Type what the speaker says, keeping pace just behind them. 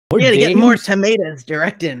Yeah, to get more tomatoes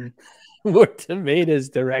directing. More tomatoes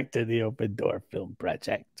directed the Open Door Film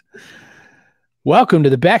Project. Welcome to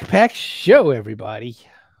the Backpack Show, everybody.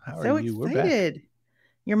 How are you? We're excited.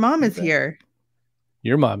 Your mom is here.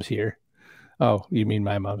 Your mom's here. Oh, you mean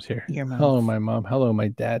my mom's here? Your mom. Hello, my mom. Hello, my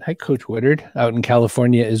dad. Hi, Coach Woodard, out in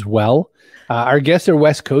California as well. Our guests are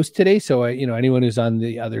West Coast today, so anyone who's on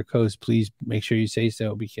the other coast, please make sure you say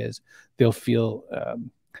so, because they'll feel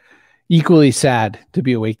equally sad to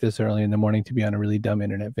be awake this early in the morning to be on a really dumb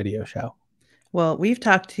internet video show. Well, we've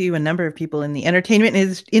talked to a number of people in the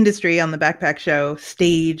entertainment industry on the Backpack Show,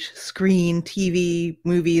 stage, screen, TV,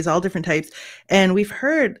 movies, all different types. And we've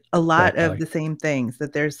heard a lot of the same things,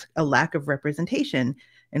 that there's a lack of representation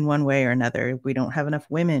in one way or another. We don't have enough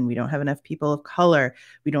women. We don't have enough people of color.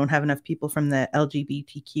 We don't have enough people from the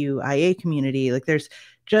LGBTQ community. Like, there's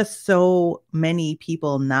just so many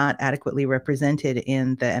people not adequately represented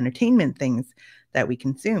in the entertainment things that we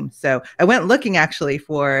consume. So I went looking actually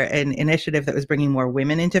for an initiative that was bringing more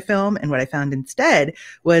women into film. And what I found instead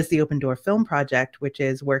was the Open Door Film Project, which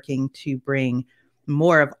is working to bring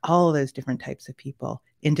more of all of those different types of people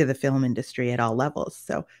into the film industry at all levels.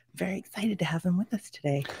 So I'm very excited to have them with us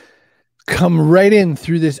today. Come right in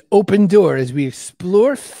through this open door as we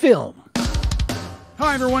explore film.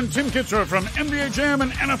 Hi everyone, Tim Kitzrow from NBA Jam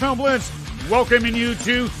and NFL Blitz, welcoming you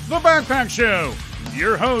to The Backpack Show.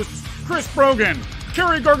 Your hosts, Chris Brogan,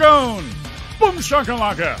 Kerry, Gorgone, boom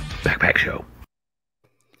shakalaka. Backpack Show.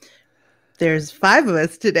 There's 5 of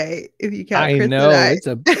us today, if you count Chris. I know, it's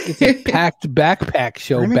a packed backpack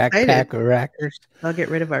show. Backpack rackers. I'll get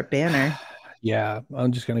rid of our banner. Yeah,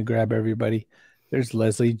 I'm just gonna grab everybody. There's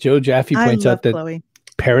Leslie. Joe Jaffe points out that Chloe.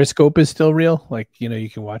 Periscope is still real. Like, you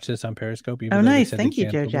can watch this on Periscope. Oh, nice. Thank you,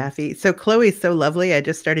 Joe Jaffe. So Chloe's so lovely. I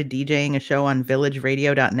just started DJing a show on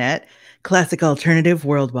villageradio.net, classic alternative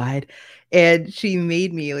worldwide. And she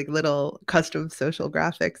made me like little custom social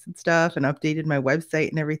graphics and stuff and updated my website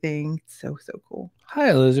and everything. So cool.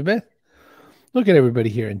 Hi, Elizabeth. Look at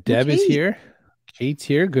everybody here. And Deb is here. Kate's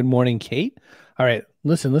here. Good morning, Kate. All right.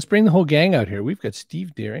 Listen, let's bring the whole gang out here. We've got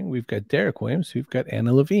Steve Deering. We've got Derrick Williams. We've got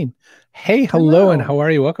Anna Levine. Hey, hello, and how are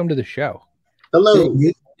you? Welcome to the show. Hello.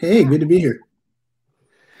 Hey, good to be here.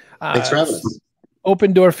 Thanks for having us.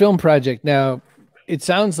 Open Door Film Project. Now, it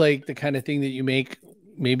sounds like the kind of thing that you make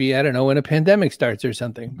maybe, I don't know, when a pandemic starts or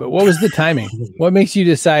something. But what was the timing? What makes you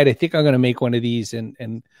decide, I think I'm going to make one of these,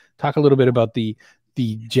 and talk a little bit about the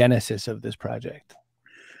genesis of this project?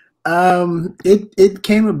 It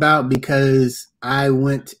came about because I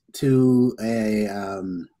went to a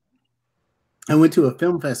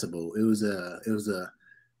film festival. It was a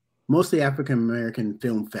mostly African American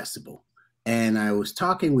film festival, and I was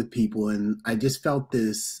talking with people, and I just felt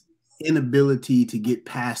this inability to get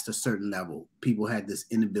past a certain level. People had this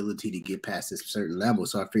inability to get past this certain level,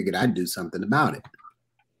 so I figured I'd do something about it.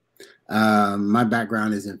 My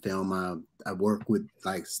background is in film. I work with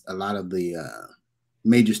like a lot of the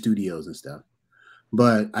major studios and stuff,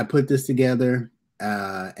 but I put this together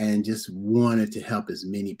and just wanted to help as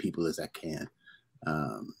many people as I can.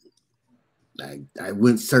 I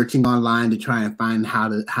went searching online to try and find how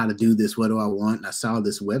to do this. What do I want? And I saw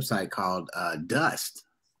this website called Dust,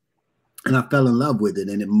 and I fell in love with it,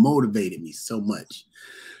 and it motivated me so much.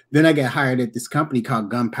 Then I got hired at this company called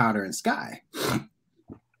Gunpowder and Sky,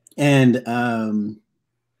 and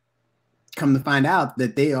come to find out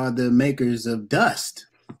that they are the makers of Dust.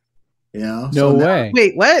 No way.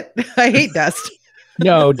 Wait, what? I hate Dust.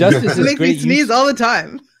 No, Dust is make me sneeze all the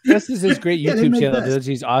time. Dust is this great YouTube channel that does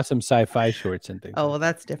these awesome sci-fi shorts and things. Oh, well,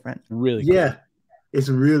 that's different. Really cool. Yeah, it's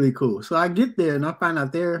really cool. So I get there and I find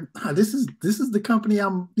out this is the company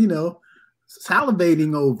I'm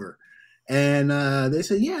salivating over, and they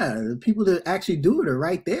said, yeah, the people that actually do it are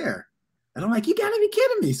right there. And I'm like, you gotta be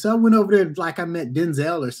kidding me. So I went over there like I met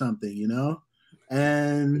Denzel or something,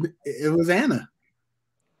 and it was Anna.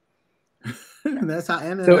 And that's how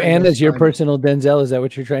Anna. So Anna's your personal Denzel. Is that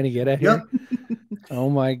what you're trying to get at here? Yep. Oh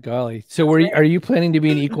my golly. So are you planning to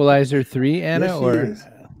be an Equalizer 3, Anna? Yes, or is.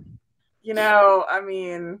 I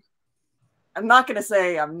mean, I'm not gonna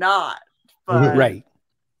say I'm not, but right.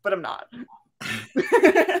 But I'm not.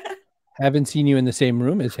 Haven't seen you in the same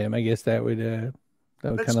room as him. I guess that would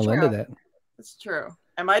kind of lend to that. That's true.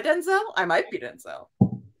 Am I Denzel? I might be Denzel.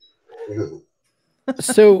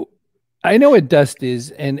 So I know what Dust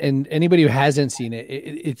is, and anybody who hasn't seen it,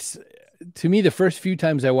 it's to me, the first few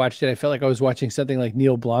times I watched it, I felt like I was watching something like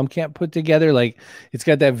Neil Blomkamp put together. Like, it's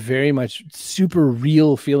got that very much super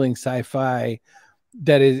real feeling sci-fi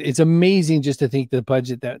that it's amazing just to think the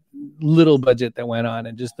budget that little budget that went on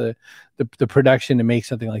and just the production to make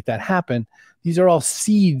something like that happen. These are all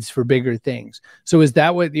seeds for bigger things. So is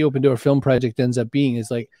that what the Open Door Film Project ends up being,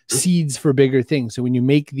 is like seeds for bigger things? So when you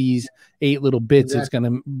make these 8 little bits, it's going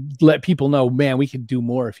to let people know, man, we could do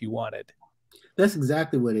more if you wanted. That's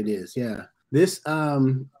exactly what it is. Yeah. This,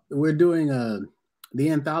 we're doing the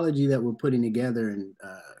anthology that we're putting together and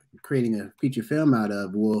creating a feature film out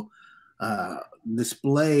of will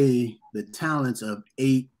display the talents of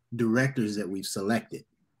 8 directors that we've selected.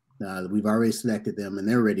 We've already selected them and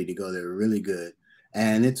they're ready to go. They're really good.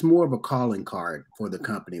 And it's more of a calling card for the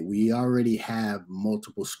company. We already have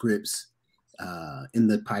multiple scripts in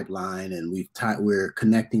the pipeline, and we're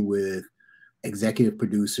connecting with executive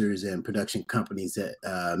producers and production companies that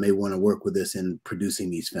may want to work with us in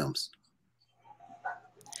producing these films.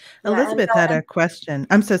 Elizabeth had a question.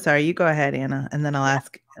 I'm so sorry. You go ahead, Anna, and then I'll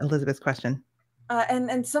ask Elizabeth's question.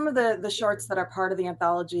 And some of the shorts that are part of the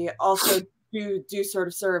anthology also do sort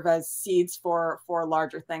of serve as seeds for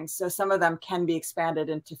larger things. So some of them can be expanded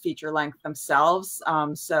into feature length themselves.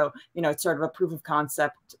 So, you know, it's sort of a proof of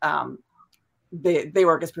concept. They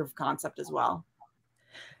work as proof of concept as well.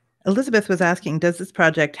 Elizabeth was asking, does this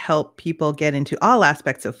project help people get into all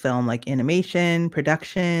aspects of film, like animation,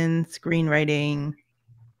 production, screenwriting?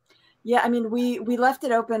 Yeah, I mean, we left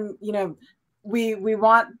it open. You know, we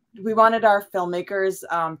wanted our filmmakers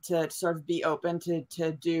to sort of be open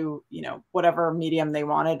to do, you know, whatever medium they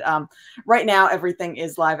wanted. Right now, everything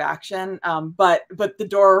is live action, but the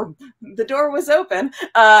door was open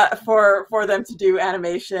for them to do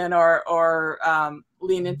animation or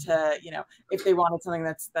lean into, you know, if they wanted something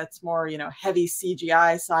that's more, you know, heavy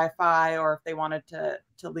CGI sci-fi, or if they wanted to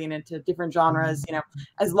lean into different genres, you know,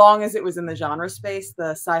 as long as it was in the genre space, the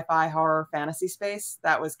sci-fi, horror, fantasy space,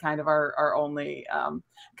 that was kind of our only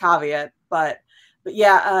caveat. But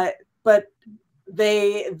yeah, but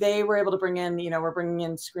they were able to bring in, you know, we're bringing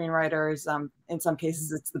in screenwriters, in some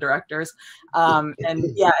cases it's the directors, and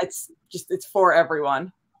yeah, it's for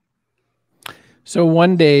everyone. So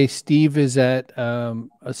one day Steve is at a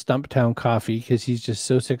Stumptown Coffee because he's just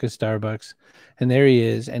so sick of Starbucks. And there he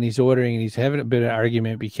is, and he's ordering, and he's having a bit of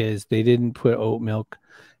argument because they didn't put oat milk.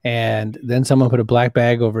 And then someone put a black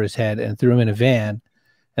bag over his head and threw him in a van.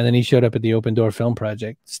 And then he showed up at the Open Door Film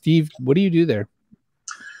Project. Steve, what do you do there?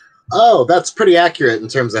 Oh, that's pretty accurate in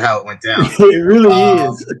terms of how it went down. It really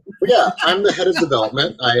is. Yeah, I'm the head of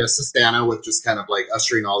development. I assist Anna with just kind of like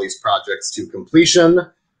ushering all these projects to completion.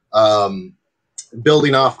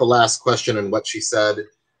 Building off the last question and what she said,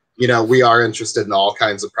 you know, we are interested in all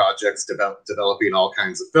kinds of projects, developing all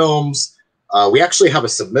kinds of films. We actually have a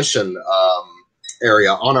submission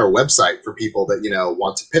area on our website for people that, you know,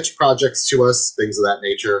 want to pitch projects to us, things of that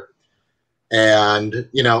nature. And,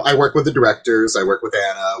 you know, I work with the directors, I work with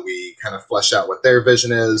Anna, we kind of flesh out what their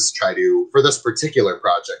vision is, try to, for this particular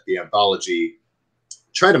project, the anthology,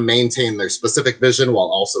 try to maintain their specific vision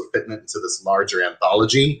while also fitting it into this larger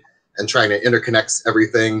anthology and trying to interconnect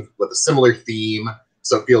everything with a similar theme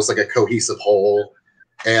so it feels like a cohesive whole.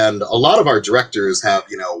 And a lot of our directors have,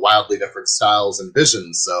 you know, wildly different styles and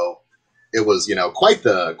visions, so it was, you know, quite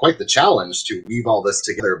the challenge to weave all this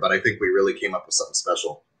together, but I think we really came up with something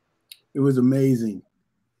special. It was amazing.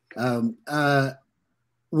 When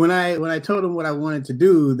I told them what I wanted to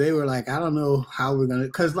do, they were like, I don't know how we're gonna,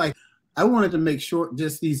 because like I wanted to make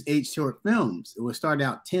just these 8 short films. It would start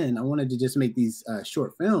out 10. I wanted to just make these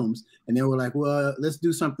short films, and they were like, well, let's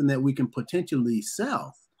do something that we can potentially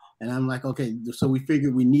sell. And I'm like, okay, so we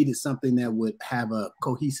figured we needed something that would have a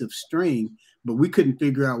cohesive string, but we couldn't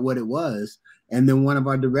figure out what it was. And then one of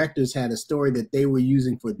our directors had a story that they were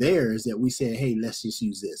using for theirs that we said, hey, let's just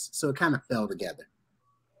use this. So it kind of fell together.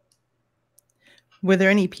 Were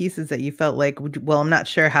there any pieces that you felt like, well, I'm not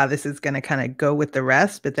sure how this is going to kind of go with the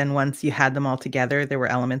rest, but then once you had them all together, there were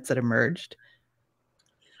elements that emerged?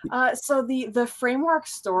 So the framework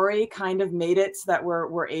story kind of made it so that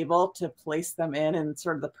we're able to place them in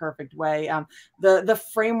sort of the perfect way. The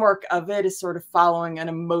framework of it is sort of following an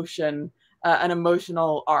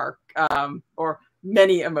emotional arc, or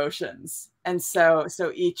many emotions, and so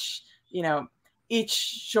each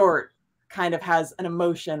short kind of has an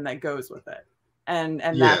emotion that goes with it, and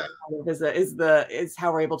that kind of is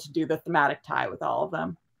how we're able to do the thematic tie with all of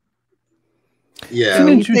them. Yeah. So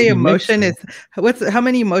when you say emotion, how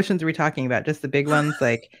many emotions are we talking about? Just the big ones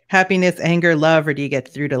like happiness, anger, love, or do you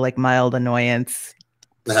get through to like mild annoyance,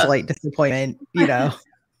 slight disappointment, you know?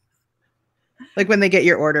 Like when they get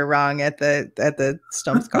your order wrong at the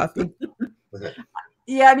Stumps Coffee.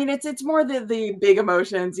 Yeah, I mean it's more the big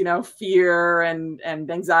emotions, you know, fear and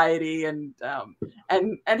anxiety and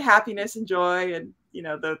happiness and joy and, you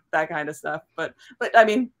know, that kind of stuff. But I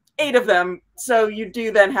mean, 8 of them. So you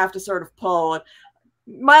do then have to sort of pull.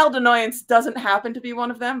 Mild annoyance doesn't happen to be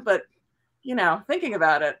one of them, but you know, thinking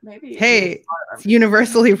about it, maybe. Hey, it's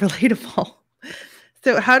universally relatable.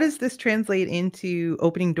 So how does this translate into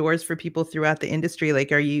opening doors for people throughout the industry?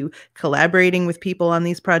 Like, are you collaborating with people on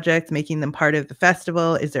these projects, making them part of the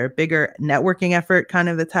festival? Is there a bigger networking effort kind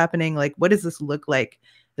of that's happening? Like, what does this look like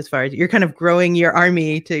as far as you're kind of growing your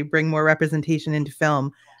army to bring more representation into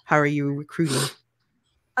film? How are you recruiting?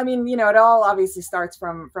 I mean, you know, it all obviously starts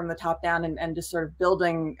from the top down and just sort of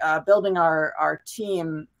building our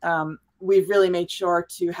team. We've really made sure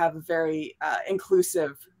to have a very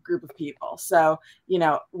inclusive group of people. So, you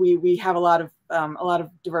know, we have a lot of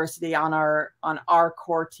diversity on our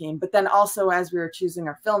core team, but then also as we were choosing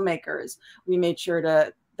our filmmakers, we made sure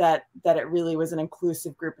that it really was an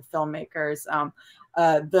inclusive group of filmmakers.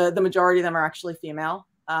 The majority of them are actually female,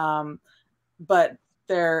 but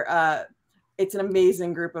it's an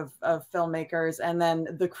amazing group of filmmakers. And then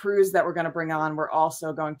the crews that we're going to bring on, we're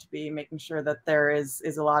also going to be making sure that there is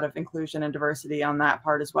a lot of inclusion and diversity on that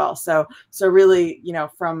part as well. So really, you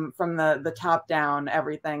know, from the top down,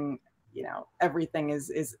 everything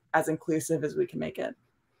is as inclusive as we can make it.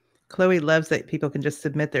 Chloe loves that people can just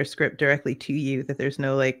submit their script directly to you, that there's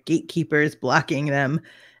no like gatekeepers blocking them.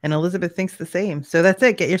 And Elizabeth thinks the same. So that's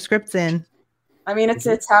it. Get your scripts in. I mean,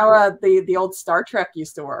 it's how the old Star Trek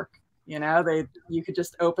used to work. You know, you could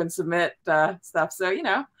just open submit stuff. So, you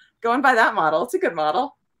know, going by that model, it's a good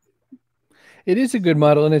model. It is a good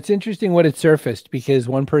model. And it's interesting what it surfaced, because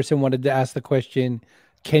one person wanted to ask the question,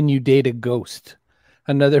 can you date a ghost?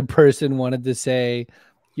 Another person wanted to say,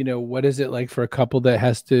 you know, what is it like for a couple that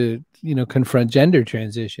has to, you know, confront gender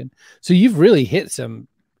transition? So you've really hit some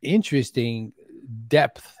interesting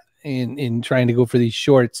depth in trying to go for these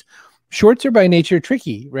shorts. Shorts are by nature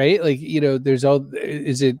tricky, right? Like, you know,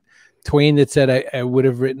 is it Twain that said I would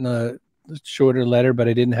have written a shorter letter, but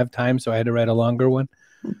I didn't have time, so I had to write a longer one.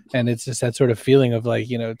 And it's just that sort of feeling of like,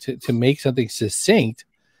 you know, to make something succinct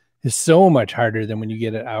is so much harder than when you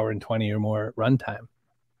get an hour and 20 or more runtime.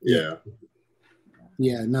 Yeah.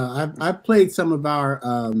 Yeah, no, I played some of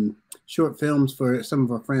our short films for some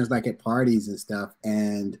of our friends, like at parties and stuff,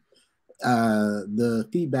 and the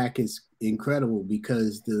feedback is incredible,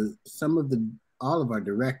 because all of our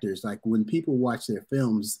directors, like when people watch their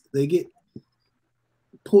films, they get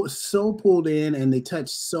pulled in, and they touch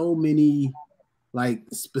so many like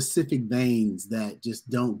specific veins that just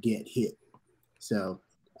don't get hit. So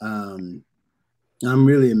I'm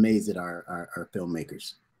really amazed at our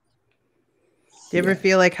filmmakers. Do you ever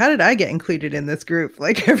feel like, how did I get included in this group?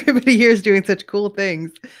 Like, everybody here is doing such cool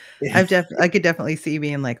things. I could definitely see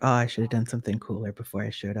being like, oh, I should have done something cooler before I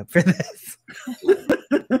showed up for this.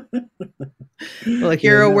 Like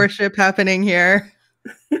hero worship happening here.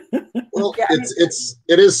 Well,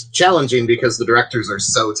 it is challenging because the directors are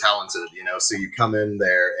so talented, you know. So you come in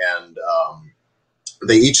there and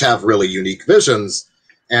they each have really unique visions,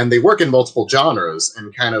 and they work in multiple genres,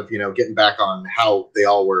 and kind of, you know, getting back on how they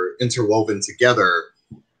all were interwoven together.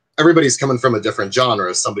 Everybody's coming from a different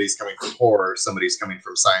genre. Somebody's coming from horror, somebody's coming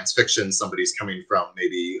from science fiction, somebody's coming from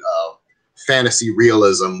maybe fantasy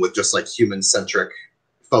realism with just like human-centric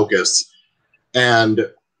focus. And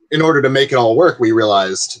in order to make it all work, we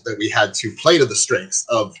realized that we had to play to the strengths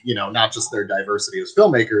of, you know, not just their diversity as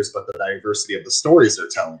filmmakers, but the diversity of the stories they're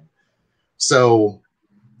telling. So,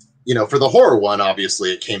 you know, for the horror one,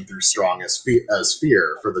 obviously it came through strong as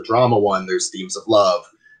fear. For the drama one, there's themes of love.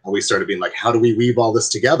 And we started being like, how do we weave all this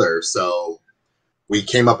together? So we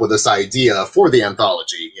came up with this idea for the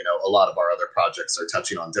anthology. You know, a lot of our other projects are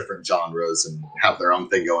touching on different genres and have their own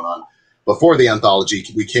thing going on. Before the anthology,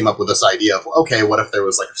 we came up with this idea of, okay, what if there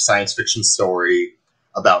was like a science fiction story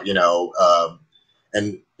about, you know,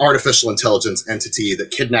 an artificial intelligence entity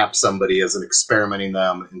that kidnapped somebody as an experimenting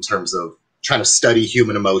them in terms of trying to study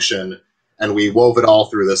human emotion. And we wove it all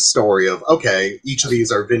through this story of, okay, each of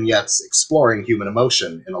these are vignettes exploring human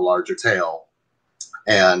emotion in a larger tale.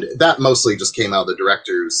 And that mostly just came out of the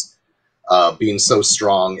directors being so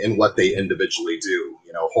strong in what they individually do,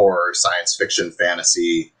 you know, horror, science fiction,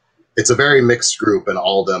 fantasy. It's a very mixed group, and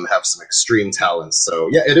all of them have some extreme talents. So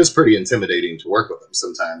yeah, it is pretty intimidating to work with them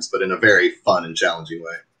sometimes, but in a very fun and challenging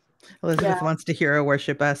way. Elizabeth wants to hero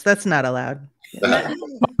worship us. That's not allowed.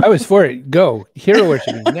 I was for it. Go hero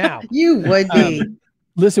worshiping now. You would be.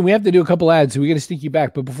 Listen, we have to do a couple ads, so we got to sneak you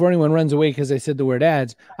back. But before anyone runs away, because I said the word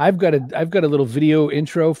ads, I've got a little video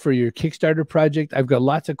intro for your Kickstarter project. I've got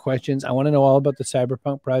lots of questions. I want to know all about the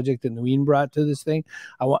cyberpunk project that Levine brought to this thing.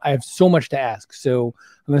 I have so much to ask. So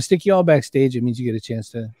I'm going to stick you all backstage. It means you get a chance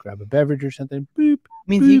to grab a beverage or something. Boop. It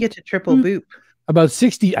means you get to triple boop. About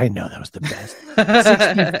 60. I know that was the best.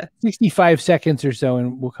 65 seconds or so,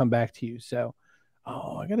 and we'll come back to you. So,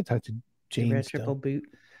 I got to talk to James. Triple boot.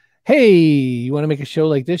 Hey, you want to make a show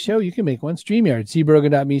like this show? You can make one. StreamYard. See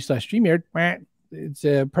Brogan.me/StreamYard. It's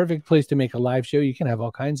a perfect place to make a live show. You can have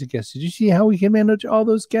all kinds of guests. Did you see how we can manage all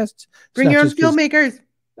those guests? Bring your own filmmakers.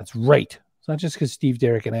 That's right. It's not just because Steve,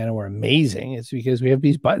 Derrick, and Anna were amazing. It's because we have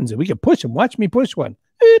these buttons and we can push them. Watch me push one.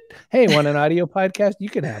 Hey, want an audio podcast? You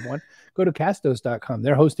can have one. Go to castos.com.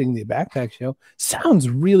 They're hosting the Backpack Show. Sounds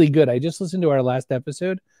really good. I just listened to our last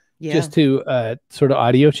episode just to sort of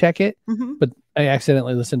audio check it. Mm-hmm. But I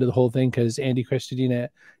accidentally listened to the whole thing because Andy Christodina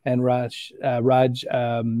and Raj Venkatesan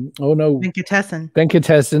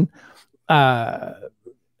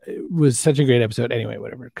it was such a great episode. Anyway,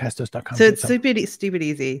 whatever. Castos.com. So it's stupid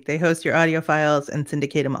easy. They host your audio files and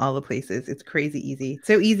syndicate them all the places. It's crazy easy.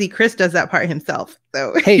 So easy. Chris does that part himself.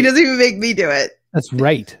 So he doesn't even make me do it. That's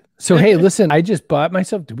right. So, hey, listen, I just bought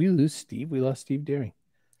myself. Did we lose Steve? We lost Steve Deering.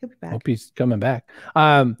 He'll be back. Hope he's coming back.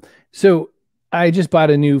 So I just bought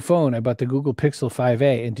a new phone. I bought the Google Pixel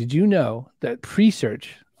 5a. And did you know that Presearch,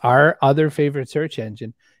 our other favorite search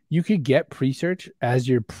engine, you could get Presearch as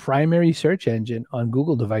your primary search engine on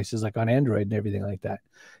Google devices, like on Android and everything like that.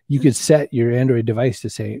 You could set your Android device to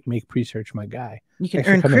say, make Presearch my guy. You can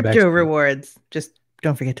earn crypto rewards. Just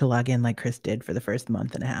don't forget to log in like Chris did for the first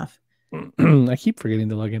month and a half. I keep forgetting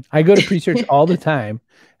to log in. I go to Presearch all the time,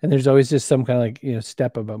 and there's always just some kind of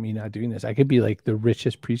step about me not doing this. I could be like the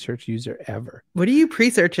richest Presearch user ever. What are you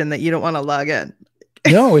pre-searching that you don't want to log in?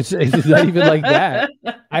 No, it's not even like that.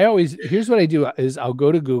 Here's what I do is I'll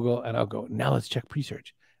go to Google and I'll go, now let's check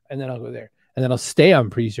Presearch. And then I'll go there. And then I'll stay on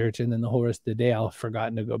Presearch. And then the whole rest of the day, I'll have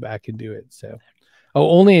forgotten to go back and do it. So,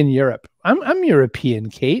 only in Europe. I'm European,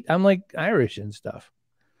 Kate. I'm like Irish and stuff.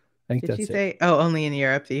 I think Did you say, only in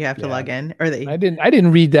Europe that you have to log in? Or I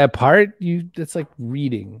didn't read that part. That's like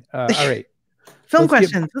reading. All right. Film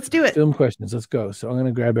questions. Let's do it. Film questions. Let's go. So I'm going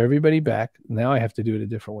to grab everybody back. Now I have to do it a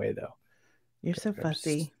different way, though. You're so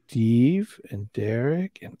fussy. Steve and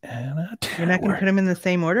Derrick and Anna. You're not going to put them in the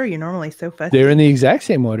same order? You're normally so fussy. They're in the exact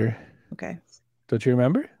same order. Okay. Don't you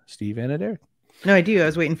remember? Steve, Anna, Derrick. No, I do. I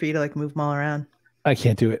was waiting for you to move them all around. I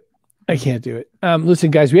can't do it.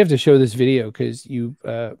 Listen, guys, we have to show this video because you,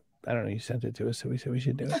 I don't know, you sent it to us, so we said we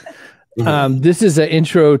should do it. This is an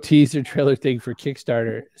intro teaser trailer thing for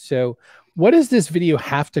Kickstarter. So what does this video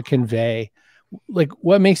have to convey? Like,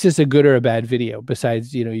 what makes this a good or a bad video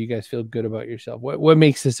besides, you guys feel good about yourself? What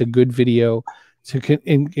makes this a good video to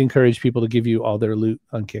encourage people to give you all their loot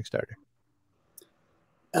on Kickstarter?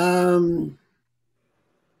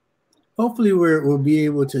 Hopefully we'll be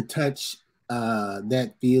able to touch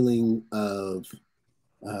that feeling of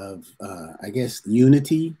I guess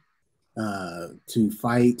unity, to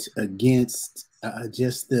fight against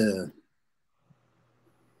just the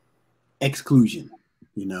exclusion,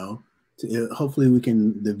 hopefully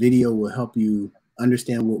the video will help you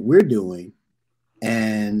understand what we're doing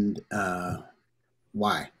and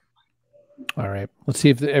why. All right. Let's see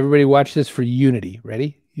if everybody watch this for unity.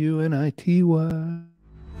 Ready? UNITY.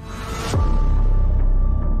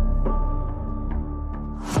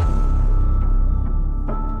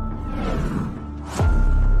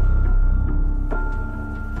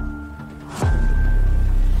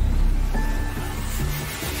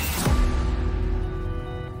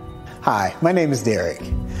 Hi, my name is Derrick,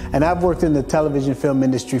 and I've worked in the television film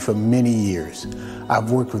industry for many years. I've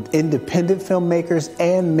worked with independent filmmakers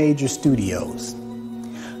and major studios.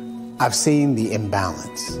 I've seen the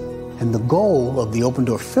imbalance, and the goal of the Open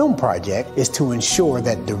Door Film Project is to ensure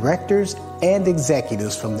that directors and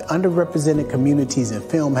executives from the underrepresented communities in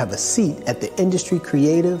film have a seat at the industry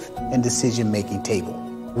creative and decision-making table.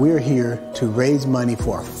 We're here to raise money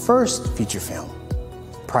for our first feature film,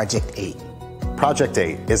 Project 8. Project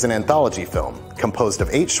 8 is an anthology film composed of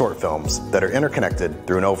 8 short films that are interconnected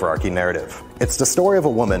through an overarching narrative. It's the story of a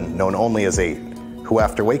woman known only as 8, who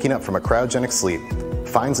after waking up from a cryogenic sleep,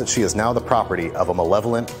 finds that she is now the property of a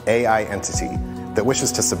malevolent AI entity that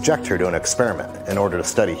wishes to subject her to an experiment in order to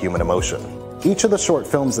study human emotion. Each of the short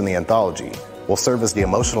films in the anthology will serve as the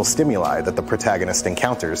emotional stimuli that the protagonist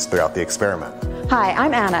encounters throughout the experiment. Hi,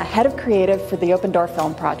 I'm Anna, head of creative for the Open Door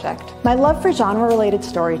Film Project. My love for genre-related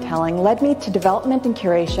storytelling led me to development and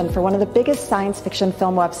curation for one of the biggest science fiction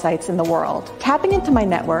film websites in the world. Tapping into my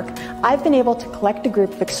network, I've been able to collect a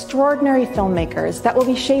group of extraordinary filmmakers that will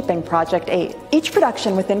be shaping Project 8. Each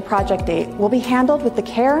production within Project 8 will be handled with the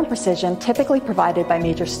care and precision typically provided by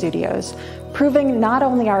major studios, proving not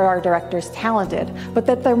only are our directors talented, but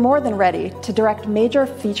that they're more than ready to direct major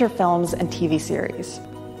feature films and TV series.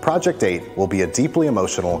 Project 8 will be a deeply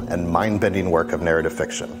emotional and mind-bending work of narrative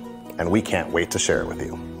fiction. and we can't wait to share it with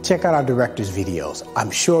you. Check out our director's videos. I'm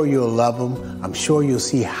sure you'll love them. I'm sure you'll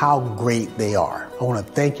see how great they are. I want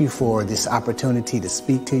to thank you for this opportunity to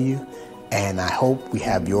speak to you, and I hope we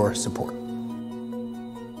have your support.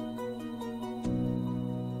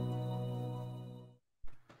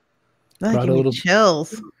 Brought a little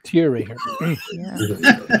chills. Tear right here.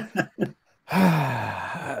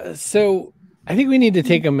 So I think we need to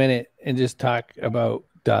take a minute and just talk about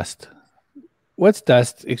Dust. What's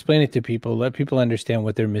Dust? Explain it to people. Let people understand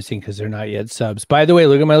what they're missing because they're not yet subs. By the way,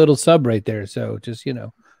 look at my little sub right there. So just, you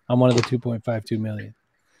know, I'm one of the 2.52 million.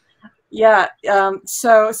 Yeah.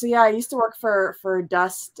 So yeah, I used to work for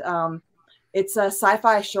Dust. It's a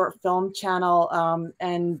sci-fi short film channel,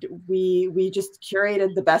 and we just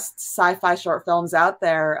curated the best sci-fi short films out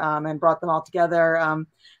there and brought them all together.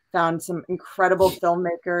 Found some incredible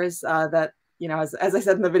filmmakers that, you know, as I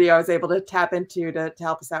said in the video, I was able to tap into to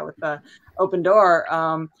help us out with the Open Door.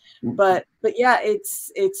 But yeah,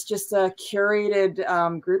 it's just a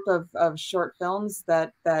curated group of short films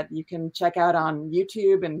that you can check out on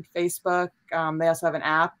YouTube and Facebook. They also have an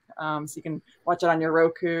app, so you can watch it on your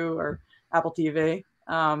Roku or Apple TV.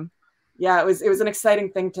 Yeah, it was an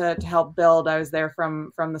exciting thing to help build. I was there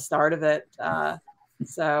from the start of it.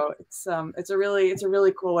 So it's a really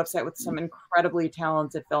cool website with some incredibly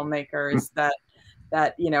talented filmmakers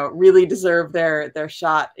that you know really deserve their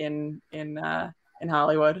shot in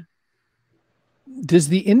Hollywood. Does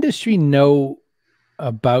the industry know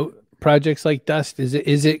about projects like Dust?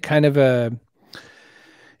 Is it kind of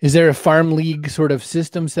is there a farm league sort of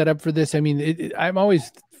system set up for this? I mean, I'm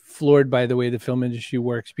always floored by the way the film industry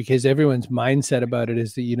works because everyone's mindset about it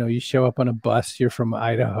is that, you know, you show up on a bus, you're from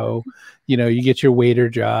Idaho, you know, you get your waiter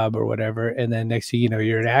job or whatever, and then next thing you know,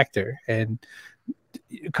 you're an actor, and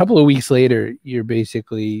a couple of weeks later you're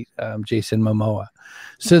basically Jason Momoa.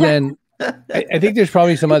 So then I think there's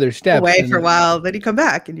probably some other steps away for a while, then you come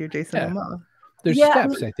back and you're Jason Momoa. There's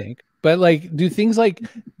steps, I think, but like, do things like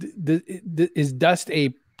is Dust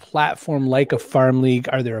a platform like a farm league?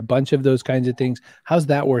 Are there a bunch of those kinds of things? How's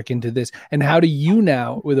that work into this? And how do you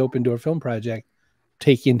now with Open Door Film Project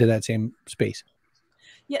take you into that same space?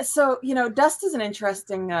 Yeah, so you know, Dust is an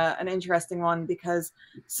interesting one because,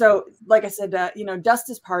 so like I said, you know, Dust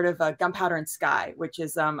is part of Gunpowder and Sky, which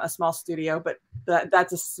is a small studio, but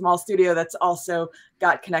that's a small studio that's also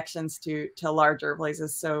got connections to larger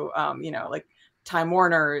places. So you know, like Time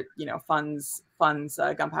Warner, you know, funds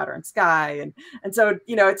Gunpowder and Sky, and so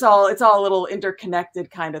you know it's all a little interconnected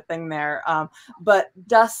kind of thing there. But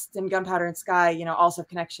Dust and Gunpowder and Sky, you know, also have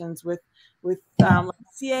connections with like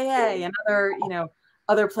CAA and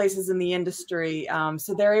other places in the industry.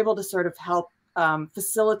 So they're able to sort of help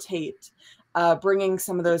facilitate bringing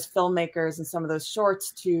some of those filmmakers and some of those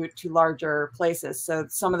shorts to larger places. So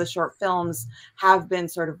some of the short films have been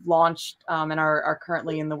sort of launched and are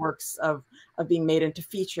currently in the works of being made into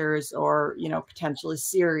features or, you know, potentially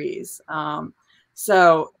series.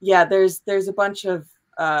 So yeah, there's a bunch of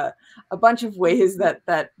ways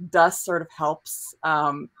that Dust sort of helps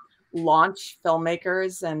launch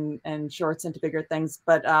filmmakers and shorts into bigger things.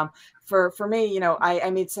 But for me, you know,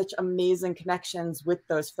 I made such amazing connections with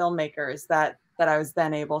those filmmakers that I was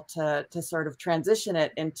then able to sort of transition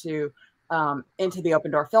it into the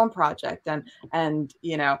Open Door Film Project. And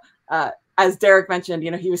you know, as Derrick mentioned, you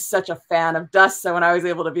know, he was such a fan of Dust. So when I was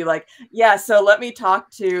able to be like, yeah, so let me talk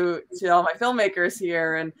to all my filmmakers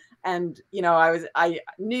here, and you know, I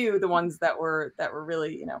knew the ones that were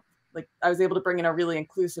really, you know, like I was able to bring in a really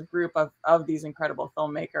inclusive group of these incredible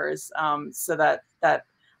filmmakers, so that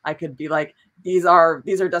I could be like, these are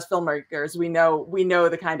Dust filmmakers. We know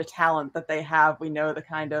the kind of talent that they have. We know the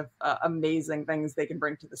kind of amazing things they can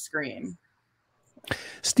bring to the screen.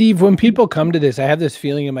 Steve, when people come to this, I have this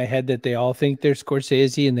feeling in my head that they all think they're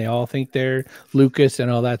Scorsese and they all think they're Lucas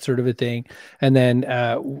and all that sort of a thing. And then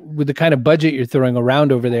with the kind of budget you're throwing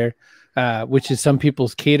around over there, which is some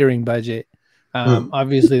people's catering budget,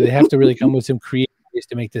 obviously they have to really come with some creative ways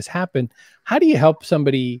to make this happen. How do you help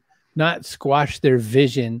somebody not squash their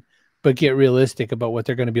vision, but get realistic about what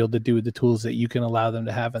they're going to be able to do with the tools that you can allow them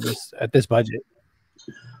to have at this budget?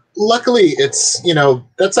 Luckily, it's, you know,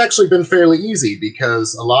 that's actually been fairly easy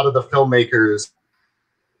because a lot of the filmmakers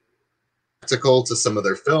spectacle to some of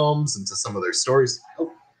their films and to some of their stories.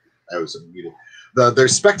 Oh, I was muted. They're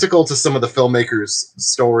spectacle to some of the filmmakers'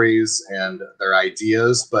 stories and their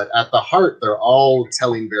ideas, but at the heart, they're all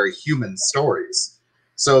telling very human stories.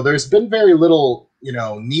 So there's been very little, you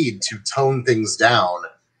know, need to tone things down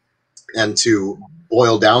and to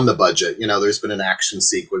boil down the budget. You know, there's been an action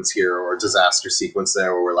sequence here or a disaster sequence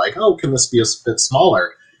there where we're like, oh, can this be a bit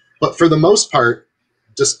smaller? But for the most part,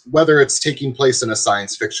 just whether it's taking place in a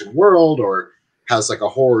science fiction world or has like a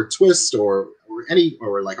horror twist or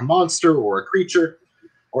like a monster or a creature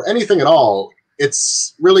or anything at all,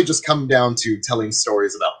 it's really just come down to telling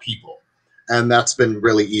stories about people. And that's been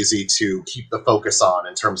really easy to keep the focus on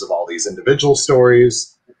in terms of all these individual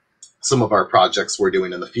stories. Some of our projects we're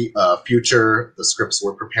doing in the future, the scripts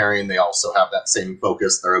we're preparing, they also have that same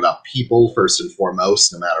focus. They're about people first and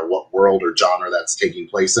foremost, no matter what world or genre that's taking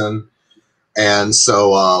place in. And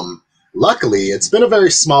so luckily, it's been a very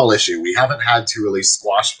small issue. We haven't had to really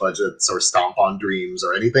squash budgets or stomp on dreams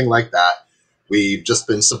or anything like that. We've just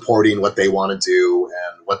been supporting what they want to do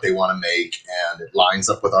and what they want to make, and it lines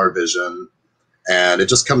up with our vision. And it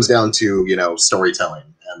just comes down to, you know, storytelling.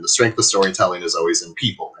 And the strength of storytelling is always in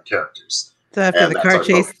people and characters. So after the car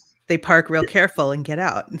chase, they park real careful and get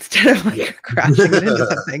out instead of like crashing it into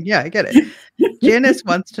something. Yeah, I get it. Janice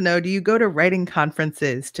wants to know, do you go to writing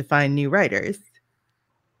conferences to find new writers?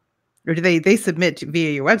 Or do they submit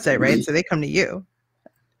via your website, right? So they come to you.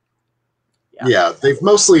 Yeah, they've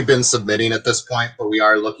mostly been submitting at this point, but we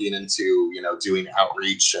are looking into, you know, doing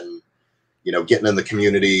outreach and, you know, getting in the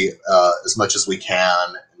community as much as we can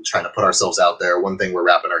and trying to put ourselves out there. One thing we're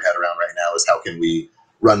wrapping our head around right now is how can we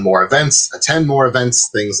run more events, attend more events,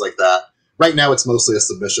 things like that. Right now, it's mostly a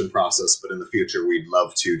submission process, but in the future, we'd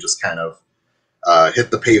love to just kind of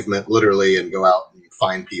hit the pavement literally and go out and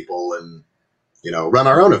find people and, you know, run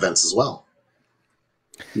our own events as well.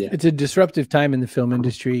 Yeah. It's a disruptive time in the film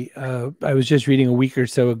industry. I was just reading a week or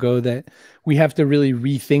so ago that we have to really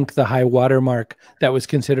rethink the high watermark that was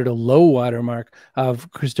considered a low watermark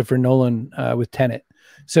of Christopher Nolan with Tenet.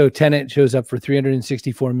 So Tenet shows up for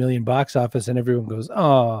 364 million box office and everyone goes,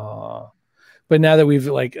 oh. But now that we've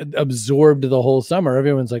like absorbed the whole summer,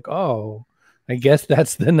 everyone's like, oh, I guess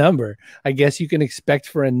that's the number. I guess you can expect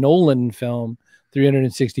for a Nolan film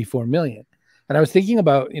 364 million. And I was thinking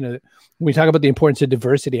about, you know, when we talk about the importance of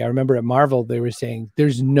diversity, I remember at Marvel, they were saying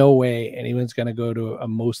there's no way anyone's going to go to a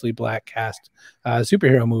mostly black cast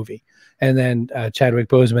superhero movie. And then Chadwick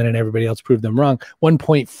Boseman and everybody else proved them wrong.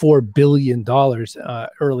 $1.4 billion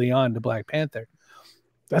early on to Black Panther.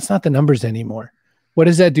 That's not the numbers anymore. What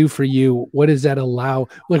does that do for you? What does that allow?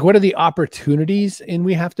 Like, what are the opportunities in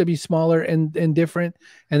we have to be smaller and different?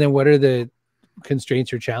 And then what are the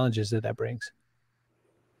constraints or challenges that brings?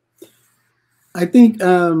 I think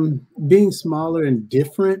being smaller and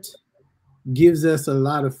different gives us a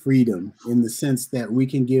lot of freedom in the sense that we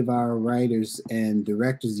can give our writers and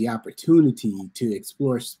directors the opportunity to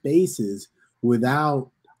explore spaces without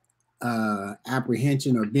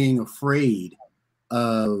apprehension or being afraid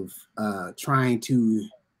of trying to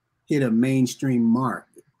hit a mainstream mark.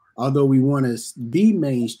 Although we want to be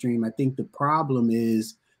mainstream, I think the problem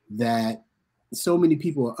is that so many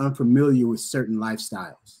people are unfamiliar with certain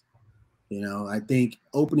lifestyles. You know, I think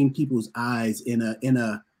opening people's eyes in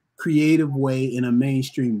a creative way, in a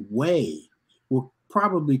mainstream way, will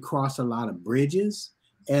probably cross a lot of bridges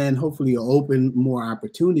and hopefully open more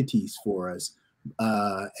opportunities for us,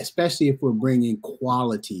 especially if we're bringing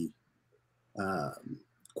quality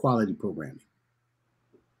programming.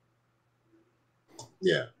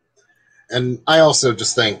 Yeah. And I also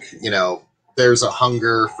just think, you know, there's a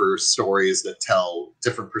hunger for stories that tell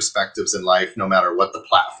different perspectives in life, no matter what the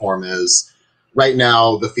platform is. Right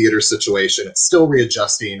now, the theater situation, it's still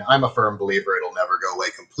readjusting. I'm a firm believer it'll never go away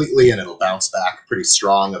completely, and it'll bounce back pretty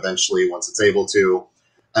strong eventually once it's able to.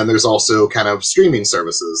 And there's also kind of streaming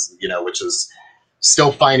services, you know, which is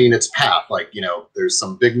still finding its path. Like, you know, there's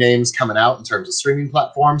some big names coming out in terms of streaming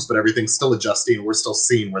platforms, but everything's still adjusting. We're still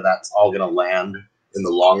seeing where that's all going to land in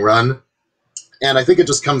the long run. And I think it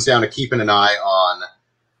just comes down to keeping an eye on,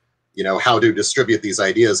 you know, how to distribute these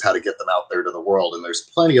ideas, how to get them out there to the world. And there's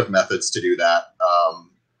plenty of methods to do that.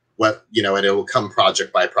 You know, and it will come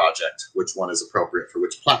project by project, which one is appropriate for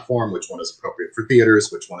which platform, which one is appropriate for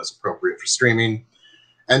theaters, which one is appropriate for streaming.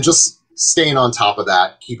 And just staying on top of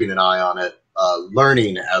that, keeping an eye on it,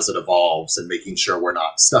 learning as it evolves and making sure we're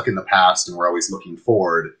not stuck in the past and we're always looking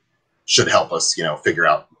forward should help us, you know, figure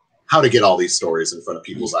out how to get all these stories in front of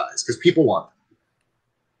people's eyes, because people want them.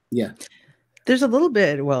 Yeah. There's a little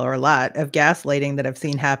bit, well, or a lot of gaslighting that I've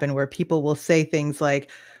seen happen where people will say things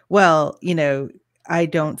like, well, you know, I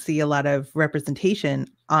don't see a lot of representation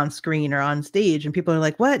on screen or on stage. And people are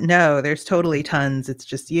like, what? No, there's totally tons. It's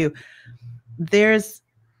just you. There's,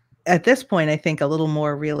 at this point, I think a little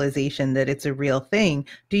more realization that it's a real thing.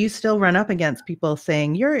 Do you still run up against people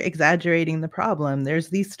saying, you're exaggerating the problem?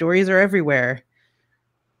 These stories are everywhere.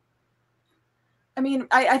 I mean,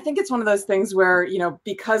 I think it's one of those things where, you know,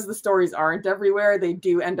 because the stories aren't everywhere, they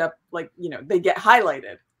do end up like, you know, they get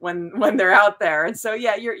highlighted. when they're out there. And so,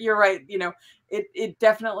 yeah, you're right. You know, it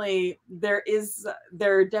definitely, there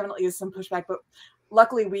definitely is some pushback, but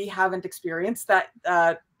luckily we haven't experienced that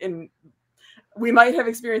we might have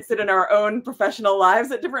experienced it in our own professional lives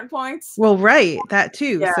at different points. Well, right. That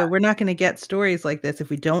too. Yeah. So we're not going to get stories like this if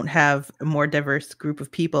we don't have a more diverse group of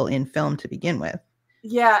people in film to begin with.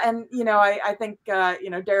 Yeah. And, you know, I think, you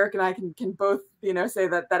know, Derrick and I can both, you know, say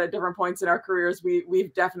that at different points in our careers,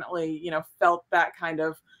 we've definitely, you know, felt that kind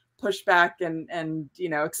of pushback and, you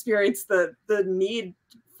know, experienced the need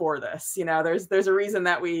for this. You know, there's a reason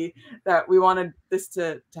that we wanted this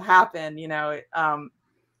to happen, you know.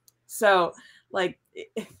 So like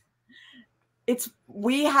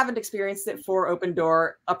we haven't experienced it for Open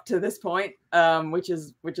Door up to this point, which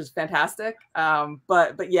is fantastic.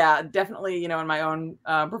 But yeah, definitely, you know, in my own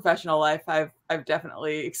professional life, I've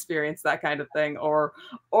definitely experienced that kind of thing, or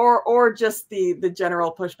just the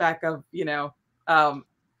general pushback of, you know,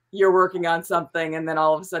 you're working on something and then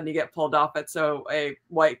all of a sudden you get pulled off it, so a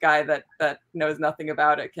white guy that knows nothing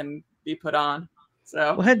about it can be put on.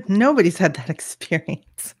 So what? Nobody's had that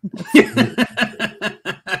experience.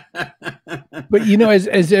 But, you know,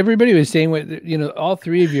 as everybody was saying, what, you know, all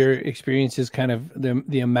three of your experiences, kind of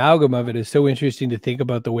the amalgam of it is so interesting to think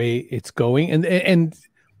about the way it's going. And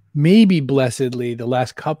maybe blessedly the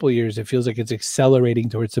last couple of years, it feels like it's accelerating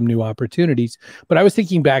towards some new opportunities. But I was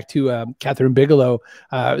thinking back to Catherine Bigelow,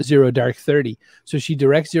 Zero Dark 30. So she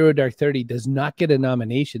directs Zero Dark 30, does not get a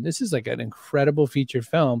nomination. This is like an incredible feature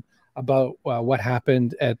film about what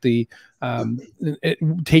happened at the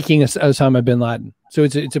taking Osama bin Laden. So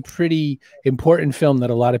it's a pretty important film that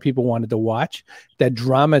a lot of people wanted to watch, that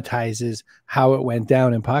dramatizes how it went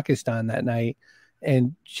down in Pakistan that night.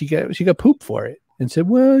 And she got pooped for it and said,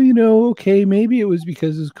 well, you know, okay, maybe it was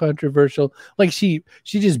because it's controversial. Like she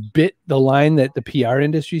just bit the line that the PR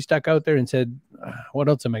industry stuck out there and said, what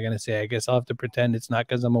else am I going to say? I guess I'll have to pretend it's not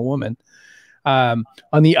because I'm a woman. On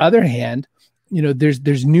the other hand, you know,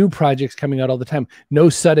 there's new projects coming out all the time. No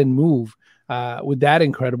Sudden Move, with that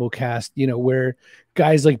incredible cast, you know, where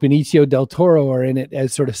guys like Benicio del Toro are in it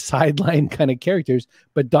as sort of sideline kind of characters,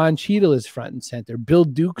 but Don Cheadle is front and center. Bill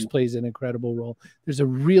Dukes plays an incredible role. There's a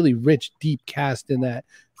really rich, deep cast in that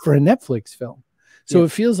for a Netflix film. So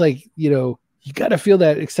It feels like, you know, you got to feel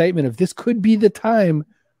that excitement of this could be the time.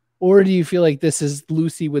 Or do you feel like this is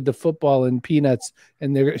Lucy with the football and peanuts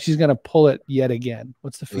and she's going to pull it yet again?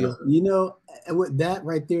 What's the feel? You know, that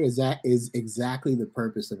right there is exactly the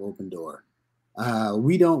purpose of Open Door.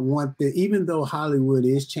 We don't want even though Hollywood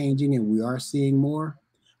is changing and we are seeing more,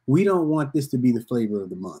 we don't want this to be the flavor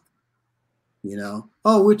of the month. You know,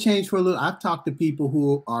 oh, we'll change for a little. I've talked to people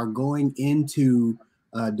who are going into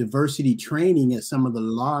diversity training at some of the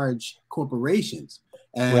large corporations.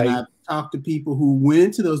 And I've talked to people who went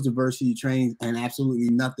into those diversity trainings and absolutely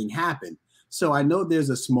nothing happened. So I know there's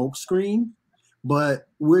a smoke screen, but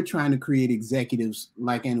we're trying to create executives,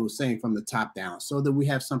 like Anna was saying, from the top down, so that we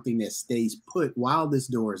have something that stays put while this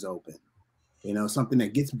door is open. You know, something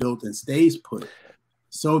that gets built and stays put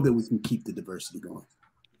so that we can keep the diversity going.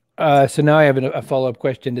 So now I have a follow-up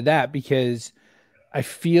question to that, because I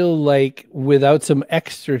feel like without some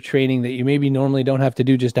extra training that you maybe normally don't have to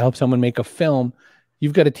do just to help someone make a film,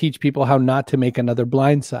 you've got to teach people how not to make another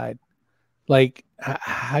Blind Side. Like,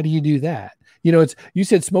 how do you do that? You know, you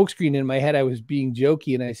said smoke screen. In my head, I was being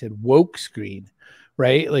jokey and I said woke screen,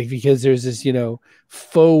 right? Like, because there's this, you know,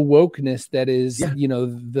 faux wokeness that is, you know,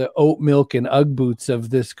 the oat milk and Ugg boots of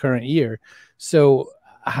this current year. So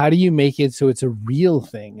how do you make it so it's a real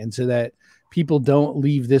thing, and so that people don't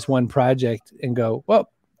leave this one project and go,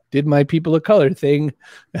 well, did my people of color thing,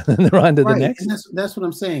 and then they're on to the next. And that's what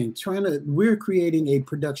I'm saying. We're creating a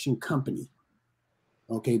production company,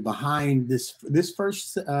 okay, behind this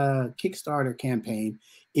first Kickstarter campaign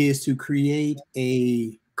is to create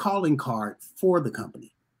a calling card for the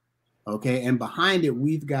company, okay, and behind it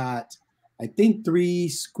we've got, I think, 3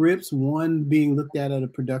 scripts, one being looked at a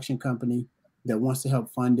production company that wants to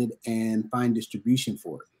help fund it and find distribution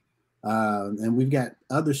for it, and we've got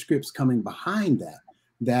other scripts coming behind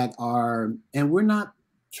that are, and we're not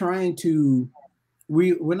trying to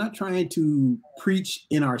preach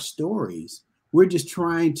in our stories. We're just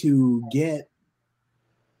trying to get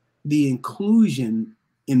the inclusion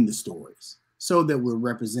in the stories so that we're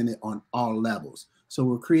represented on all levels. So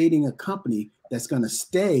we're creating a company that's going to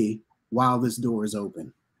stay while this door is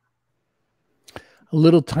open. A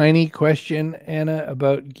little tiny question, Anna,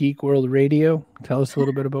 about Geek World Radio. Tell us a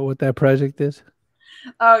little bit about what that project is.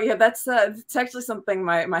 Oh yeah, that's it's actually something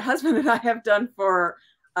my husband and I have done for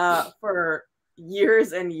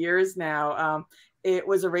years and years now. It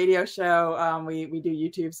was a radio show. We do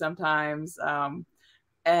YouTube sometimes.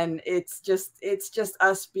 and it's just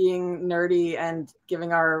us being nerdy and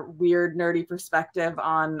giving our weird nerdy perspective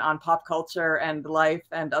on pop culture and life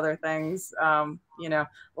and other things. You know,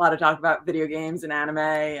 a lot of talk about video games and anime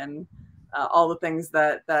and all the things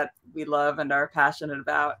that we love and are passionate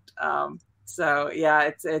about. So yeah,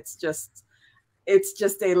 it's just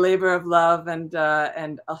a labor of love and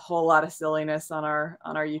a whole lot of silliness on our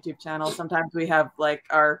YouTube channel. Sometimes we have like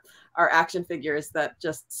our action figures that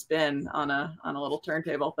just spin on a little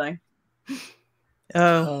turntable thing.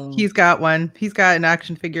 Oh, he's got one. He's got an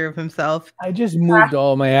action figure of himself. I just moved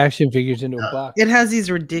all my action figures into a box. It has these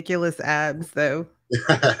ridiculous abs, though.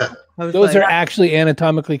 Those are actually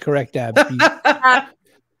anatomically correct abs.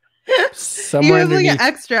 Somewhere like underneath. an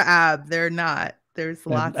extra ab. They're not. There's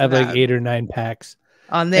lots. I have of like 8 or 9 packs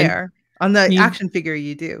on there. On the action figure,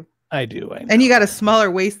 you do. I do. I know. And you got a smaller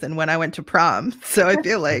waist than when I went to prom, so I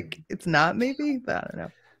feel like it's not maybe, but I don't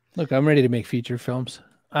know. Look, I'm ready to make feature films.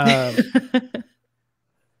 And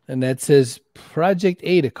that says Project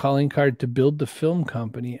 8, a calling card to build the film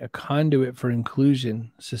company, a conduit for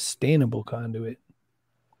inclusion, sustainable conduit.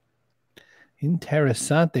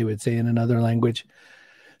 Interessante, would say in another language.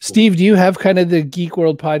 Steve, do you have kind of the Geek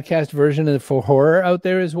World podcast version of for horror out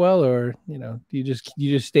there as well, or do you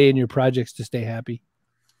just stay in your projects to stay happy?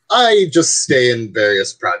 I just stay in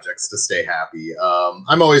various projects to stay happy.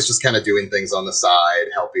 I'm always just kind of doing things on the side,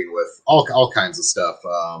 helping with all kinds of stuff,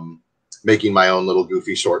 making my own little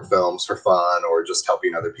goofy short films for fun, or just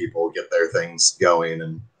helping other people get their things going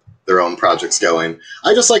and their own projects going.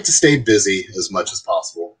 I just like to stay busy as much as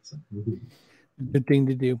possible. Good thing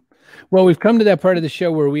to do. Well, we've come to that part of the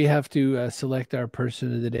show where we have to select our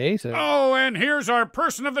person of the day. So. Oh, and here's our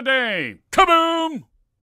person of the day. Kaboom!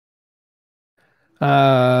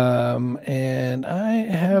 And I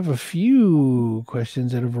have a few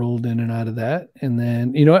questions that have rolled in and out of that. And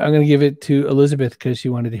then, you know what? I'm going to give it to Elizabeth because she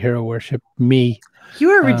wanted to hero worship me. You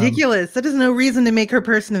are ridiculous. That is no reason to make her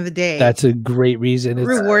person of the day. That's a great reason. It's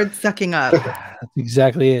reward sucking up. That's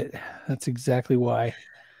exactly it. That's exactly why.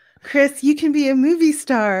 Chris, you can be a movie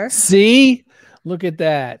star. See? Look at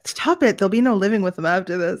that. Stop it. There'll be no living with them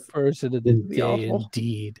after this. Person of the day,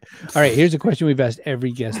 indeed. All right, here's a question we've asked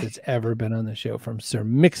every guest that's ever been on the show, from Sir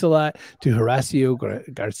Mix-a-Lot to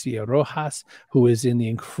Horacio Garcia Rojas, who is in the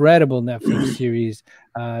incredible Netflix series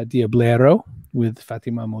Diablero with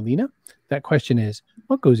Fatima Molina. That question is,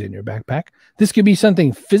 what goes in your backpack? This could be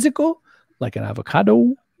something physical, like an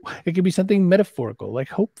avocado. It could be something metaphorical, like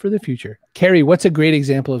hope for the future. Kerry, what's a great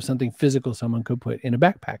example of something physical someone could put in a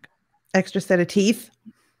backpack? Extra set of teeth.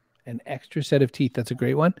 An extra set of teeth. That's a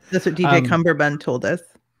great one. That's what DJ Cumberbund told us.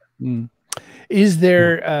 Is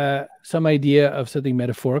there some idea of something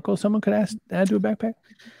metaphorical someone could add to a backpack?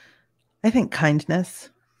 I think kindness.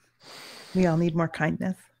 We all need more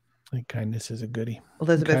kindness. I think kindness is a goodie.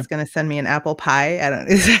 Elizabeth's going to send me an apple pie. I don't.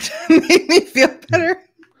 Is that to make me feel better?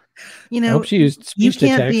 You know, I hope she used you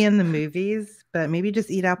can't text. be in the movies, but maybe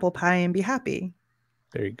just eat apple pie and be happy.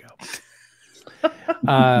 There you go.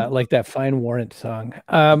 Like that Fine Warrant song.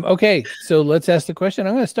 Okay, so let's ask the question.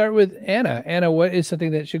 I'm going to start with Anna. Anna, what is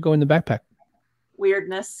something that should go in the backpack?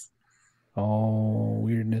 Weirdness. Oh,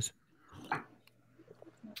 weirdness.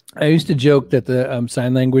 I used to joke that the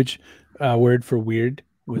sign language word for weird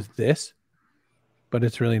was this, but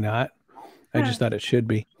it's really not. I just thought it should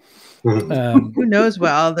be. Who knows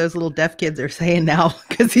what all those little deaf kids are saying now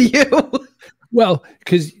because of you. Well,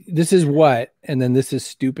 because this is what, and then this is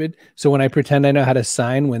stupid. So when I pretend I know how to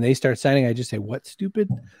sign, when they start signing, I just say, what, stupid?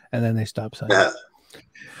 And then they stop signing. All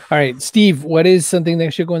right, Steve, what is something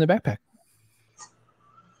that should go in the backpack?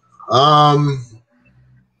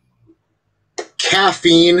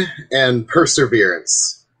 Caffeine and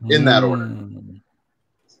perseverance, in that order.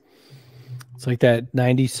 It's like that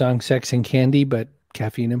 90s song Sex and Candy, but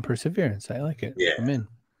caffeine and perseverance. I like it. Yeah. I'm in.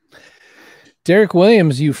 Derrick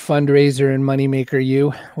Williams, you fundraiser and moneymaker,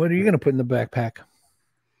 you. What are you going to put in the backpack?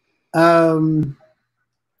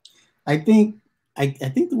 I think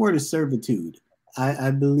the word is servitude.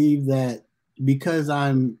 I believe that because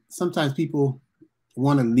sometimes people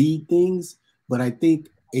want to lead things, but I think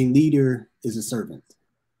a leader is a servant.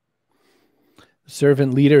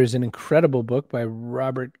 Servant Leader is an incredible book by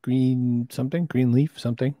Robert Greenleaf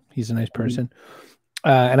something. He's a nice person.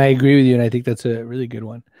 And I agree with you, and I think that's a really good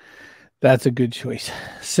one. That's a good choice.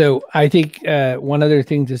 So I think one other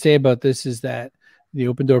thing to say about this is that the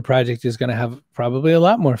Open Door Project is going to have probably a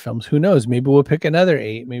lot more films. Who knows? Maybe we'll pick another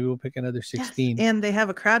 8. Maybe we'll pick another 16. Yes. And they have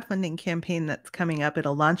a crowdfunding campaign that's coming up.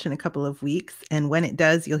 It'll launch in a couple of weeks. And when it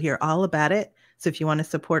does, you'll hear all about it. So if you want to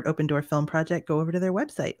support Open Door Film Project, go over to their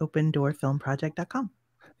website, opendoorfilmproject.com.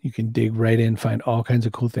 You can dig right in, find all kinds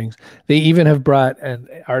of cool things. They even have brought an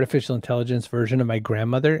artificial intelligence version of my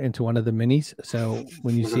grandmother into one of the minis. So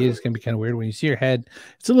when you see it, it's going to be kind of weird. When you see her head,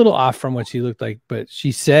 it's a little off from what she looked like, but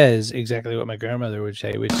she says exactly what my grandmother would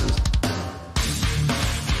say, which is